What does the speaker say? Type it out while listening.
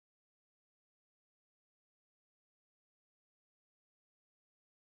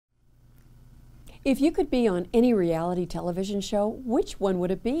If you could be on any reality television show, which one would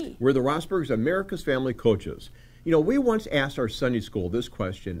it be? We're the Rosbergs, America's Family Coaches. You know, we once asked our Sunday school this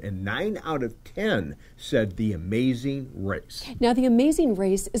question, and 9 out of 10 said The Amazing Race. Now, The Amazing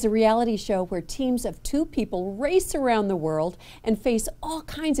Race is a reality show where teams of 2 people race around the world and face all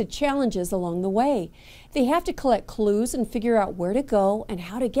kinds of challenges along the way. They have to collect clues and figure out where to go and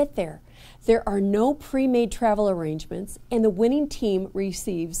how to get there. There are no pre-made travel arrangements, and the winning team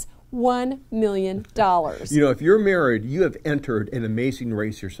receives $1 million. You know, if you're married, you have entered an amazing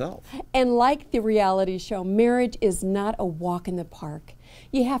race yourself. And like the reality show, marriage is not a walk in the park.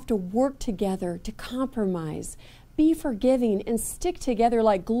 You have to work together to compromise, be forgiving, and stick together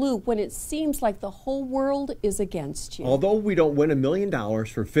like glue when it seems like the whole world is against you. Although we don't win $1 million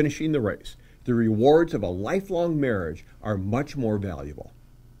for finishing the race, the rewards of a lifelong marriage are much more valuable.